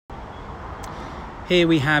Here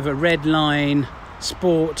we have a Redline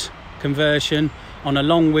Sport conversion on a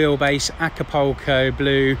long wheelbase Acapulco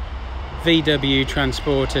Blue VW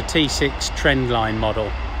Transporter T6 Trendline model.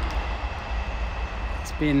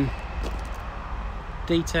 It's been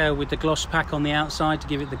detailed with the gloss pack on the outside to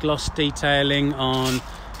give it the gloss detailing on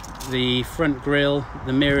the front grille,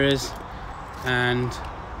 the mirrors and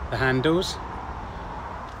the handles.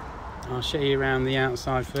 I'll show you around the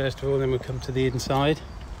outside first of all, then we'll come to the inside.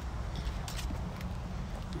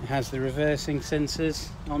 It has the reversing sensors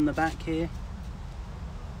on the back here,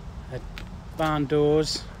 barn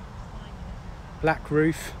doors, black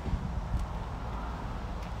roof,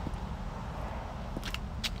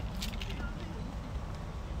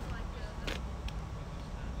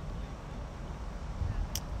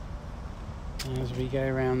 as we go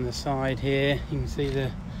around the side here you can see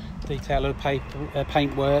the detail of the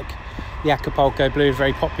paintwork. The Acapulco Blue is a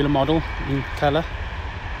very popular model in colour.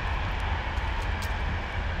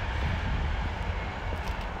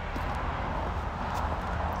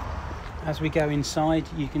 As we go inside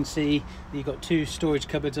you can see that you've got two storage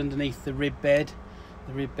cupboards underneath the rib bed.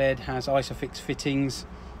 The rib bed has Isofix fittings,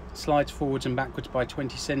 slides forwards and backwards by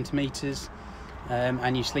 20 centimetres,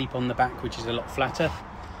 and you sleep on the back, which is a lot flatter.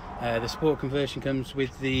 The Sport conversion comes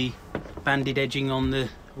with the banded edging on the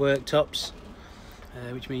worktops,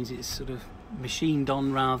 which means it's sort of machined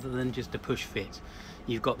on rather than just a push fit.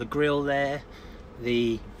 You've got the grille there,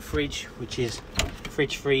 the fridge, which is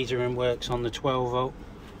fridge freezer and works on the 12 volt,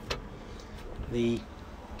 the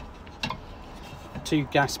two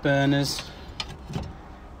gas burners,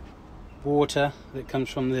 water that comes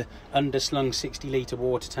from the underslung 60-litre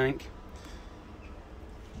water tank.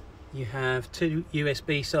 You have two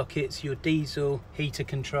USB sockets, your diesel heater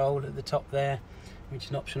control at the top there, which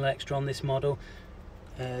is an optional extra on this model.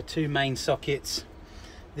 Two main sockets.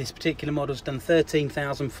 This particular model's done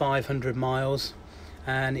 13,500 miles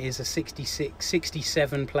and is a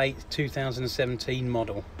 67 plate 2017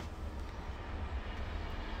 model.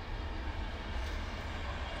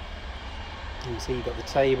 You can see you've got the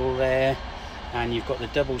table there, and you've got the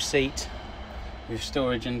double seat with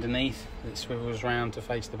storage underneath that swivels round to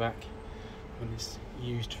face the back when it's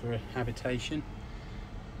used for habitation.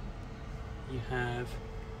 You have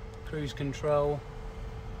cruise control,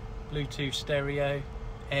 Bluetooth stereo,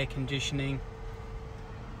 air conditioning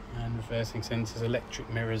and reversing sensors, electric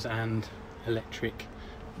mirrors and electric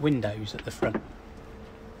windows at the front.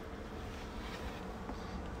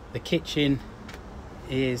 The kitchen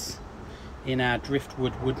is in our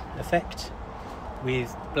driftwood wood effect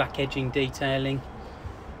with black edging detailing,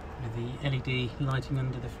 with the LED lighting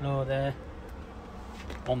under the floor there,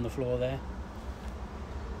 on the floor there.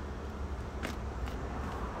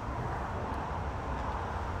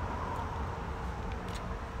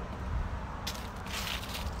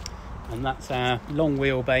 And that's our long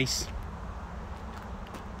wheelbase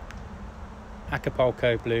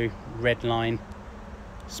Acapulco Blue Redline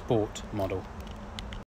Sport model.